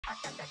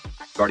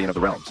Guardian of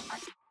the Realms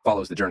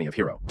follows the journey of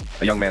Hiro,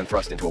 a young man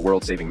thrust into a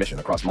world-saving mission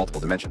across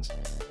multiple dimensions.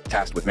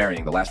 Tasked with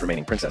marrying the last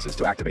remaining princesses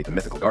to activate the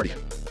mythical Guardian,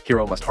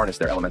 Hiro must harness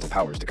their elemental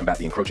powers to combat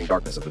the encroaching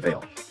darkness of the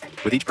Veil.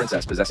 With each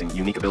princess possessing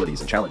unique abilities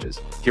and challenges,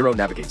 Hiro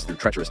navigates through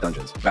treacherous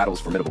dungeons, battles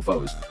formidable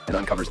foes, and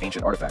uncovers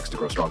ancient artifacts to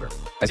grow stronger.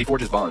 As he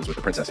forges bonds with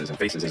the princesses and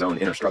faces his own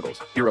inner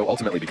struggles, Hiro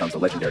ultimately becomes the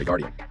legendary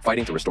Guardian,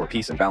 fighting to restore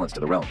peace and balance to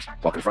the realms,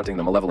 while confronting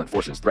the malevolent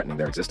forces threatening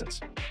their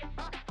existence.